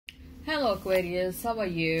Hello Aquarius, how are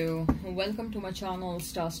you? Welcome to my channel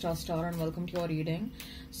Star and welcome to your reading.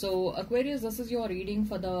 So Aquarius, this is your reading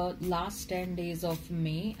for the last 10 days of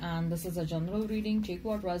May, and this is a general reading. Take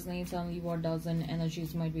what resonates and leave what doesn't.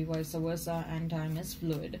 Energies might be vice versa and time is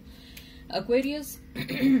fluid. Aquarius,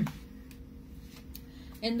 in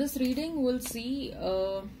this reading we'll see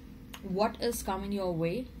what is coming your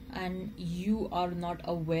way and you are not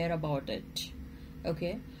aware about it.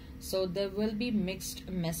 Okay, so there will be mixed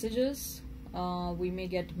messages. We may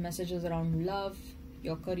get messages around love,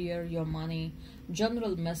 your career, your money,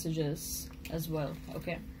 general messages as well.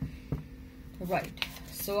 Okay, right,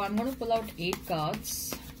 so I'm going to pull out 8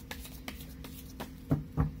 cards.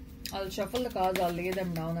 I'll shuffle the cards, I'll lay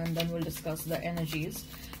them down, and then we'll discuss the energies.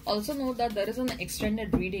 Also note that there is an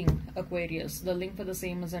extended reading, Aquarius. The link for the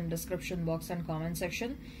same is in description box and comment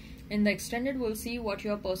section. In the extended, we'll see what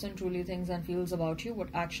your person truly thinks and feels about you, what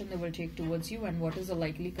action they will take towards you, and what is the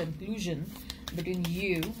likely conclusion between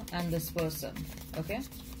you and this person. Okay,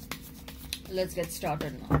 let's get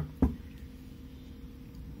started now.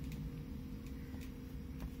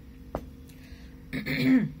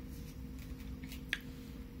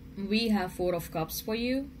 We have 4 of Cups for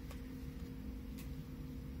you,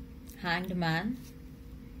 Hanged Man,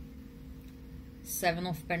 7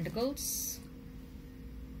 of Pentacles,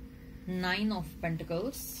 9 of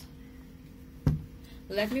Pentacles.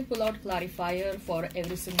 Let me pull out clarifier for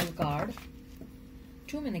every single card.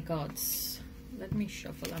 Too many cards. Let me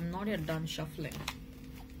shuffle. I'm not yet done shuffling.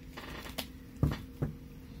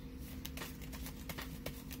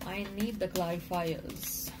 I need the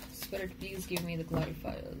clarifiers. Spirit, please give me the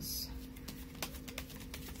clarifiers.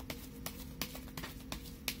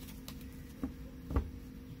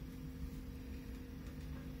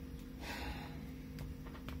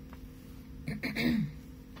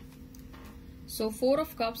 So 4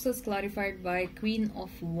 of Cups is clarified by Queen of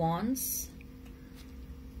Wands.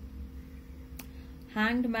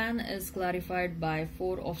 Hanged Man is clarified by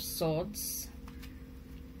 4 of Swords.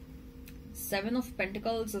 7 of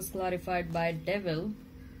Pentacles is clarified by Devil.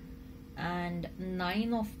 And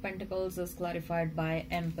 9 of Pentacles is clarified by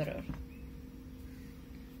Emperor.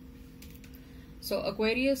 So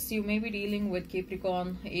Aquarius, you may be dealing with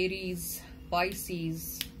Capricorn, Aries,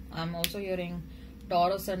 Pisces. I'm also hearing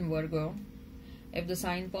Taurus and Virgo. If the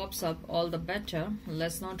sign pops up, all the better.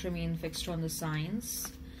 Let's not remain fixed on the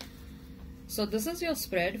signs. So this is your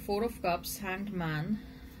spread. 4 of Cups, Hanged Man,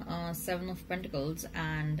 7 of Pentacles,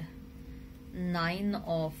 and 9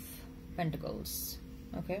 of Pentacles.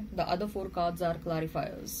 Okay, the other 4 cards are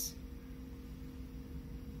clarifiers.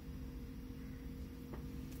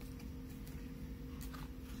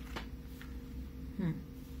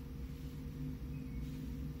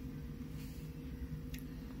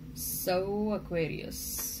 So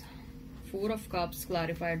Aquarius, 4 of Cups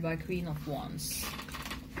clarified by Queen of Wands.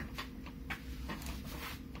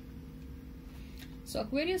 So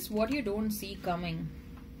Aquarius, what you don't see coming.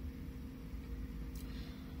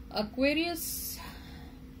 Aquarius,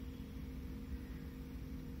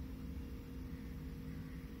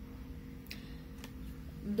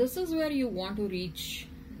 this is where you want to reach.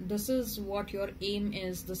 This is what your aim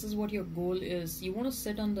is. This is what your goal is. You want to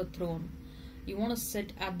sit on the throne. You want to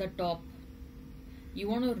sit at the top. You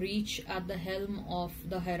want to reach at the helm of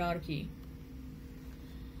the hierarchy.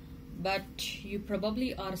 But you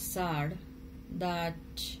probably are sad that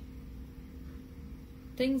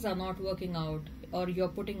things are not working out, or you're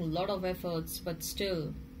putting a lot of efforts, but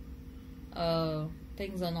still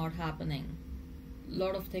things are not happening. A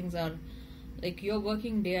lot of things are like you're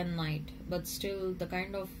working day and night, but still the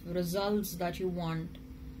kind of results that you want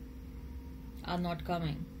are not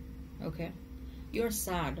coming. Okay, you're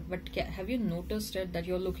sad, but have you noticed it that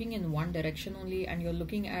you're looking in one direction only, and you're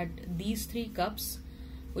looking at these 3 cups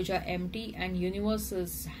which are empty, and universe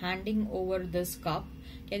is handing over this cup.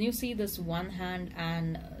 Can you see this one hand,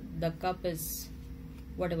 and the cup is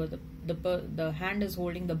whatever, the hand is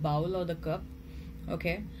holding the bowl or the cup.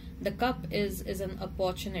 Okay, the cup is an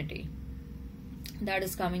opportunity that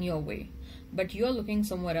is coming your way, but you're looking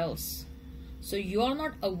somewhere else. So you're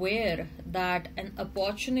not aware that an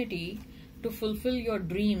opportunity to fulfill your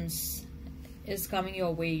dreams is coming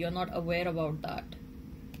your way. You're not aware about that.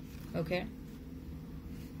 Okay,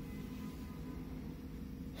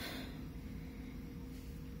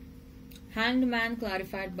 Hanged Man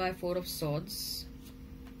clarified by 4 of Swords.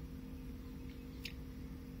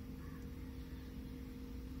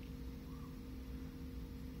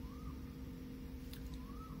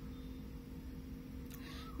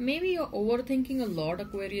 Maybe you're overthinking a lot,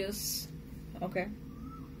 Aquarius. Okay,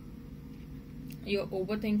 you're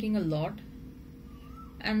overthinking a lot,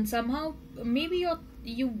 and somehow maybe you're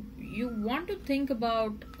you want to think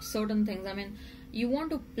about certain things. I mean, you want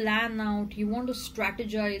to plan out, you want to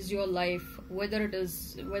strategize your life, whether it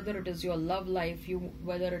is your love life,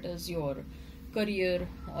 whether it is your career,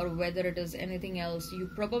 or whether it is anything else. You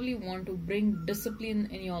probably want to bring discipline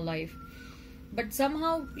in your life, but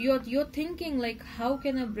somehow you're thinking like, how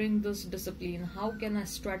can I bring this discipline, how can I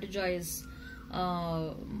strategize,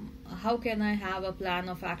 how can I have a plan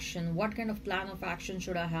of action, what kind of plan of action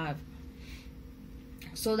should I have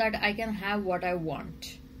so that I can have what I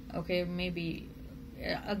want. Okay, maybe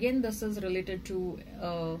again this is related to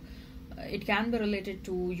it can be related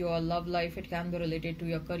to your love life, it can be related to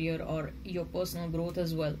your career or your personal growth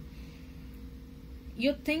as well.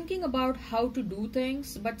 You're thinking about how to do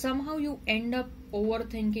things, but somehow you end up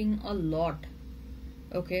overthinking a lot.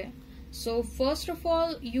 Okay, so first of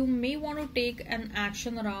all, you may want to take an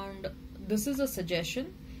action around, this is a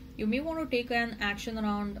suggestion, you may want to take an action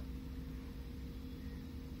around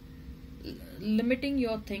limiting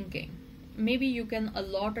your thinking. Maybe you can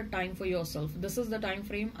allot a time for yourself. This is the time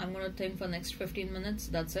frame. I'm going to think for next 15 minutes.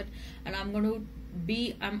 That's it. And I'm going to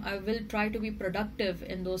I will try to be productive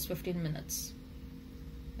in those 15 minutes.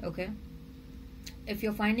 Okay. If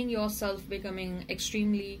you're finding yourself becoming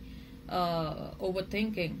extremely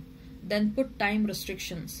overthinking, then put time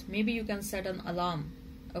restrictions. Maybe you can set an alarm.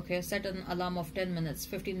 Okay, set an alarm of 10 minutes,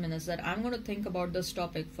 15 minutes, that I'm going to think about this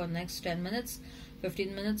topic for next 10 minutes,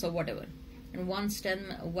 15 minutes or whatever. And once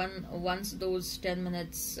those 10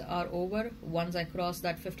 minutes are over, once I cross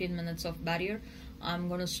that 15 minutes of barrier, I'm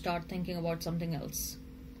going to start thinking about something else.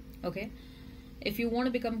 Okay. If you want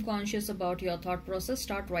to become conscious about your thought process,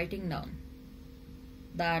 start writing down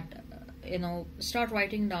that, start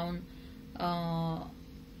writing down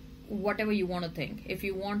whatever you want to think. If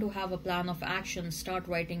you want to have a plan of action, start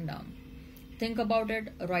writing down. Think about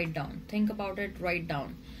it, write down. Think about it, write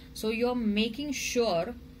down. So you're making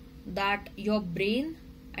sure that your brain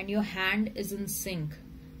and your hand is in sync.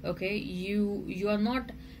 Okay, you are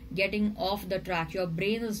not getting off the track. Your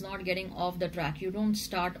brain is not getting off the track. You don't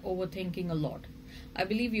start overthinking a lot. I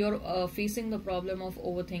believe you're facing the problem of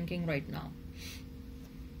overthinking right now.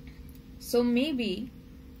 So maybe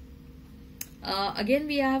again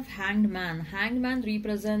we have Hanged Man. Hanged Man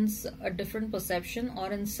represents a different perception,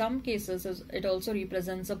 or in some cases it also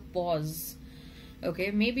represents a pause.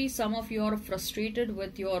 Okay, maybe some of you are frustrated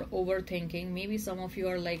with your overthinking. Maybe some of you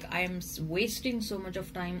are like, I am wasting so much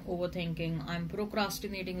of time overthinking. I'm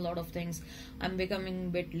procrastinating a lot of things. I'm becoming a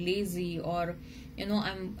bit lazy, or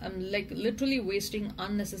I'm like literally wasting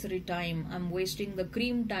unnecessary time. I'm wasting the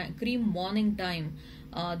cream morning time,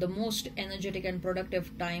 the most energetic and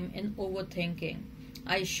productive time in overthinking.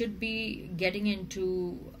 I should be getting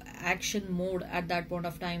into action mode at that point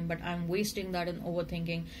of time, but I'm wasting that in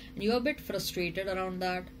overthinking, and you're a bit frustrated around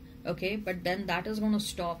that. Okay, but then that is going to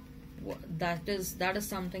stop. That is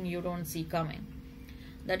something you don't see coming.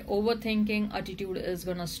 That overthinking attitude is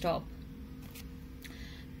going to stop.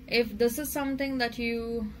 If this is something that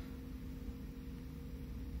you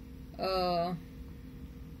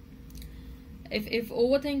if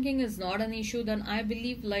overthinking is not an issue, then I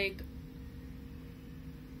believe like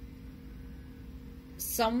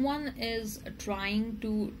someone is trying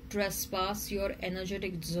to trespass your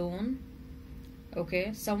energetic zone.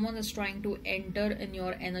 Okay, someone is trying to enter in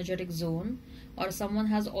your energetic zone, or someone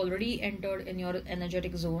has already entered in your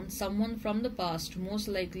energetic zone. Someone from the past, most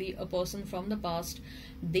likely a person from the past,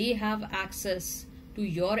 they have access to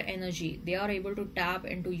your energy. They are able to tap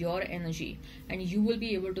into your energy, and you will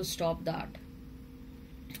be able to stop that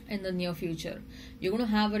in the near future. You're going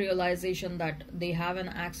to have a realization that they have an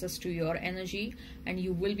access to your energy, and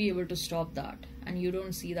you will be able to stop that, and you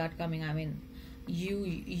don't see that coming. I mean,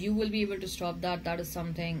 you will be able to stop that. That is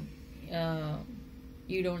something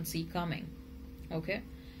you don't see coming. Okay.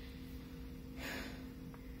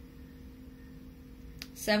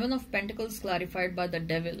 Seven of Pentacles clarified by the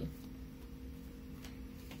Devil.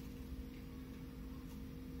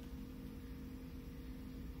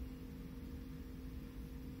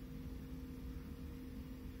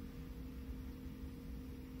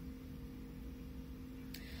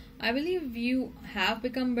 I believe you have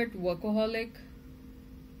become a bit workaholic,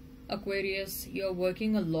 Aquarius. You're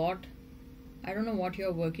working a lot. I don't know what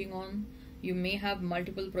you're working on. You may have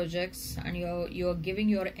multiple projects, and you're giving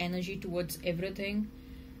your energy towards everything,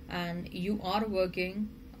 and you are working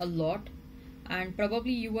a lot, and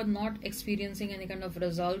probably you were not experiencing any kind of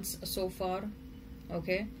results so far.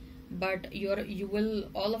 Okay, but you will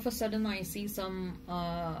all of a sudden, I see some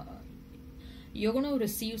you're going to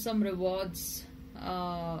receive some rewards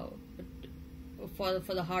for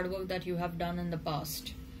the hard work that you have done in the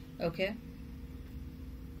past. Okay.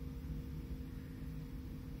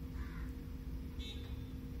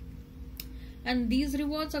 And these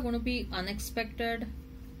rewards are going to be unexpected.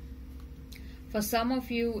 For some of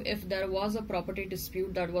you, if there was a property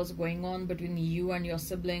dispute that was going on between you and your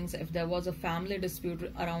siblings, if there was a family dispute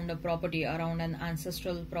around a property, around an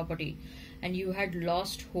ancestral property, and you had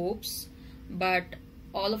lost hopes, but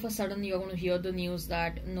all of a sudden you're going to hear the news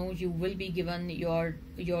that no, you will be given your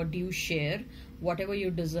due share, whatever you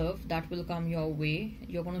deserve, that will come your way.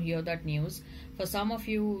 You're going to hear that news. For some of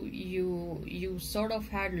you, you sort of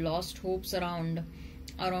had lost hopes around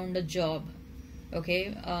a job.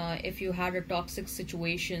 Okay, if you had a toxic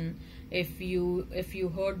situation, if you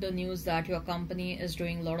heard the news that your company is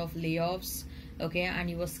doing a lot of layoffs, okay, and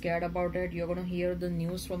you were scared about it, you're going to hear the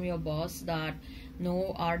news from your boss that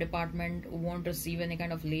no, our department won't receive any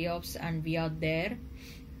kind of layoffs and we are there.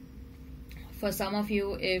 For some of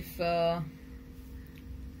you, if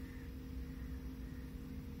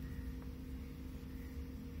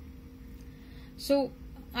so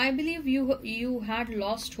I believe you had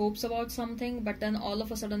lost hopes about something, but then all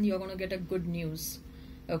of a sudden you're going to get a good news.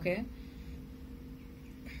 Okay,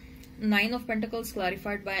 Nine of Pentacles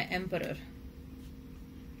clarified by Emperor.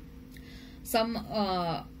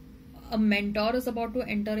 A mentor is about to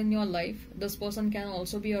enter in your life. This person can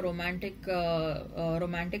also be a romantic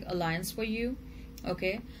alliance for you.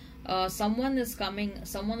 Okay, someone is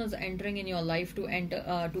entering in your life to end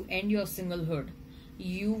your singlehood.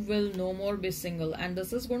 You will no more be single, and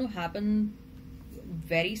this is going to happen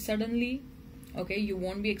very suddenly. Okay, you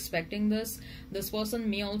won't be expecting this. This person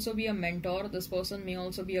may also be a mentor. This person may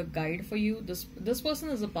also be a guide for you. This person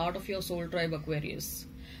is a part of your soul tribe, Aquarius.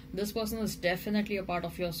 This person is definitely a part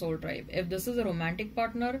of your soul tribe. If this is a romantic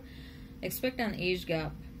partner, expect an age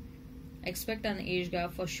gap. Expect an age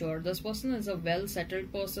gap for sure. This person is a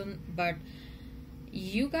well-settled person, but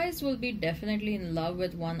you guys will be definitely in love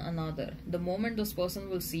with one another. The moment this person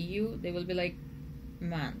will see you, they will be like,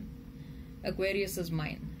 man, Aquarius is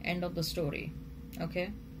mine. End of the story.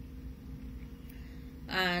 Okay,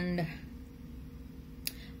 and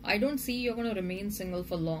I don't see you're going to remain single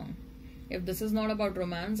for long. If this is not about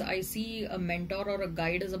romance, I see a mentor or a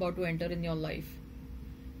guide is about to enter in your life.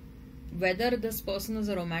 Whether this person is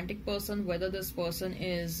a romantic person, whether this person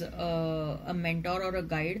is a mentor or a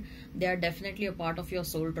guide, they are definitely a part of your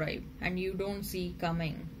soul tribe, and you don't see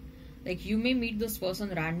coming. Like, you may meet this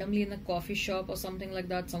person randomly in a coffee shop or something like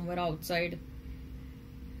that, somewhere outside,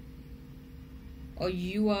 or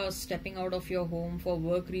you are stepping out of your home for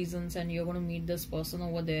work reasons and you're going to meet this person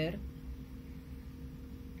over there.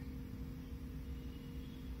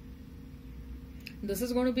 This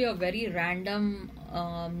is going to be a very random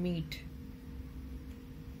meet.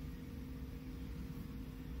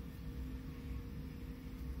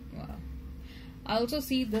 Wow. I also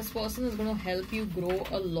see this person is going to help you grow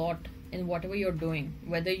a lot in whatever you're doing.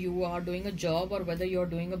 Whether you are doing a job or whether you're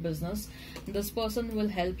doing a business, this person will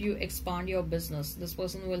help you expand your business. This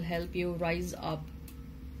person will help you rise up.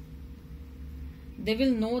 They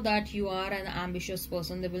will know that you are an ambitious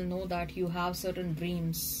person. They will know that you have certain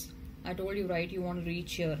dreams. I told you, right? You want to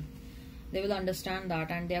reach here. They will understand that,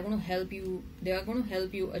 and they are going to help you. They are going to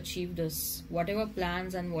help you achieve this. Whatever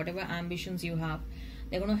plans and whatever ambitions you have,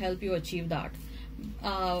 they're going to help you achieve that.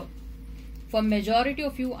 For majority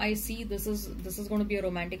of you, I see this is going to be a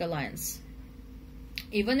romantic alliance.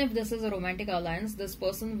 Even if this is a romantic alliance, this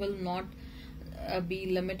person will not be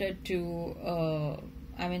limited to.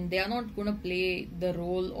 I mean, they are not going to play the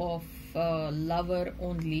role of lover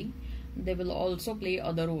only. They will also play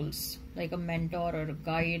other roles, like a mentor or a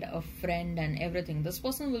guide, a friend, and everything. This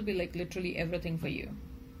person will be like literally everything for you.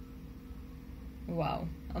 Wow,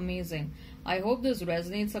 amazing. I hope this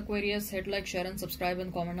resonates, Aquarius. Hit like, share, and subscribe,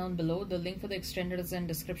 and comment down below. The link for the extended is in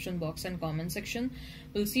description box and comment section.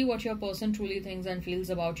 We'll see what your person truly thinks and feels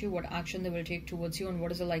about you, what action they will take towards you, and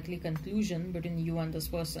what is the likely conclusion between you and this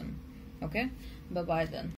person. Okay, bye bye then.